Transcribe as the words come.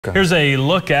Here's a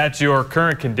look at your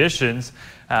current conditions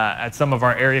at some of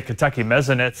our area Kentucky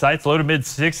mesonet sites. Low to mid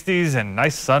 60s and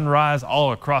nice sunrise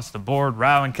all across the board.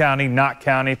 Rowan County, Knott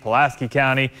County, Pulaski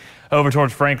County, over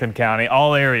towards Franklin County.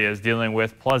 All areas dealing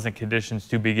with pleasant conditions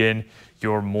to begin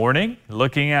your morning.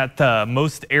 Looking at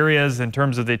most areas in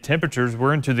terms of the temperatures,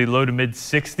 we're into the low to mid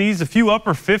 60s. A few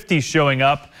upper 50s showing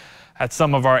up at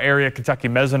some of our area Kentucky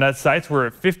mesonet sites. We're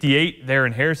at 58 there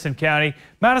in Harrison County.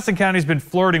 Madison County's been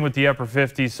flirting with the upper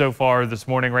 50s so far this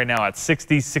morning. Right now at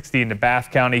 60 into Bath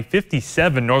County,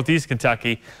 57 Northeast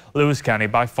Kentucky, Lewis County,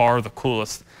 by far the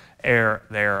coolest air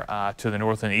there to the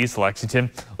north and east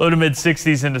Lexington. Low to mid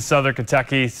 60s into Southern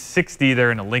Kentucky, 60 there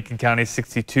into Lincoln County,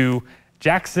 62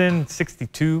 Jackson,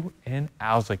 62 in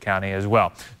Owsley County as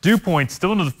well. Dew point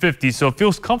still into the 50s, so it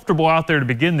feels comfortable out there to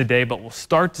begin the day, but we'll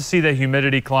start to see that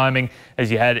humidity climbing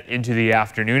as you head into the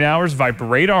afternoon hours. Viper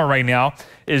radar right now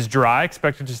is dry,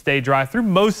 expected to stay dry through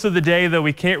most of the day, though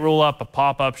we can't rule up a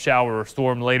pop-up shower or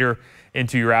storm later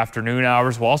into your afternoon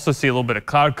hours. We'll also see a little bit of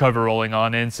cloud cover rolling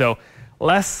on in, so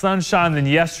less sunshine than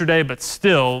yesterday, but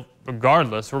still,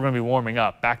 regardless, we're going to be warming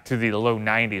up back to the low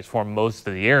 90s for most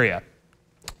of the area.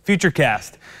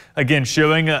 Futurecast, again,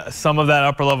 showing some of that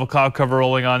upper level cloud cover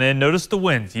rolling on in. Notice the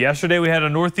winds. Yesterday we had a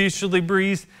northeasterly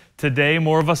breeze. Today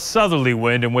more of a southerly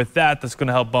wind, and with that, that's going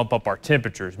to help bump up our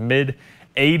temperatures. Mid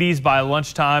 80s by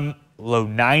lunchtime, low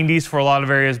 90s for a lot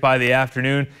of areas by the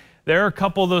afternoon. There are a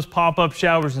couple of those pop-up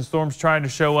showers and storms trying to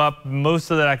show up. Most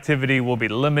of that activity will be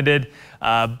limited,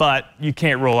 but you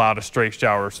can't roll out a straight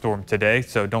shower or storm today,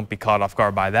 so don't be caught off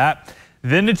guard by that.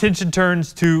 Then attention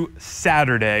turns to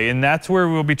Saturday, and that's where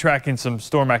we'll be tracking some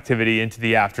storm activity into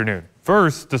the afternoon.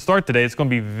 First, to start today, it's going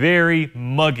to be very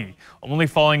muggy, only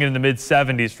falling in the mid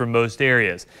 70s for most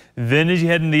areas. Then as you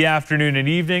head into the afternoon and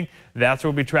evening, that's where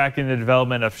we'll be tracking the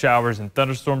development of showers and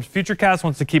thunderstorms. Futurecast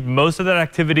wants to keep most of that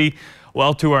activity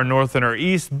well to our north and our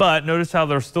east, but notice how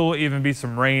there'll still even be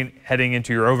some rain heading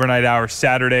into your overnight hours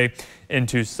Saturday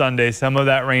into Sunday. Some of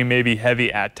that rain may be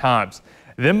heavy at times.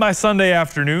 Then by Sunday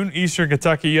afternoon, eastern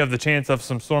Kentucky, you have the chance of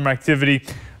some storm activity.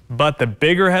 But the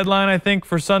bigger headline, I think,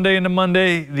 for Sunday into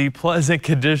Monday, the pleasant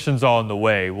conditions on the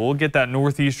way. We'll get that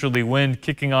northeasterly wind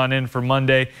kicking on in for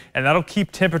Monday, and that'll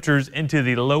keep temperatures into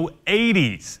the low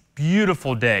 80s.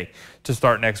 Beautiful day to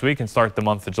start next week and start the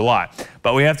month of July.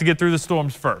 But we have to get through the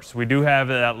storms first. We do have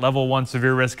that level 1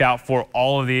 severe risk out for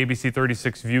all of the ABC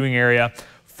 36 viewing area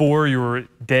for your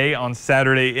day on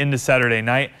Saturday into Saturday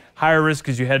night. Higher risk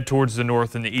as you head towards the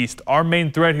north and the east. Our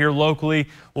main threat here locally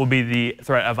will be the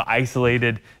threat of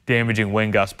isolated damaging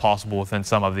wind gusts possible within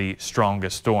some of the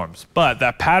strongest storms. But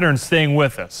that pattern staying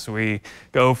with us. We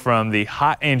go from the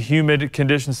hot and humid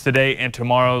conditions today and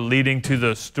tomorrow, leading to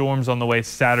the storms on the way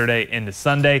Saturday into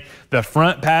Sunday. The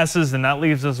front passes, and that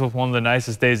leaves us with one of the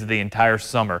nicest days of the entire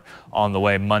summer on the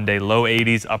way. Monday, low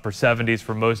 80s, upper 70s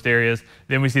for most areas.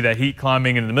 Then we see that heat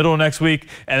climbing in the middle of next week,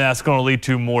 and that's going to lead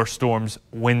to more storms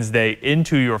Wednesday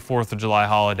into your 4th of July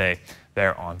holiday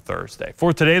there on Thursday.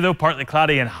 For today, though, partly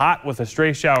cloudy and hot with a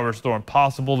stray shower or storm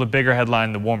possible. The bigger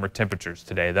headline, the warmer temperatures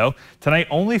today, though. Tonight,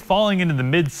 only falling into the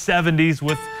mid 70s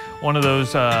with one of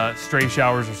those stray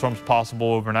showers or storms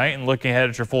possible overnight. And looking ahead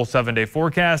at your full 7-day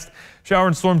forecast, shower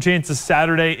and storm chances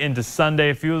Saturday into Sunday.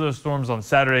 A few of those storms on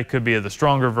Saturday could be of the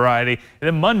stronger variety. And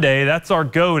then Monday, that's our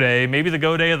go day, maybe the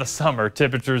go day of the summer.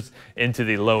 Temperatures into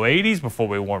the low 80s before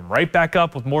we warm right back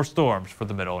up with more storms for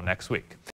the middle of next week.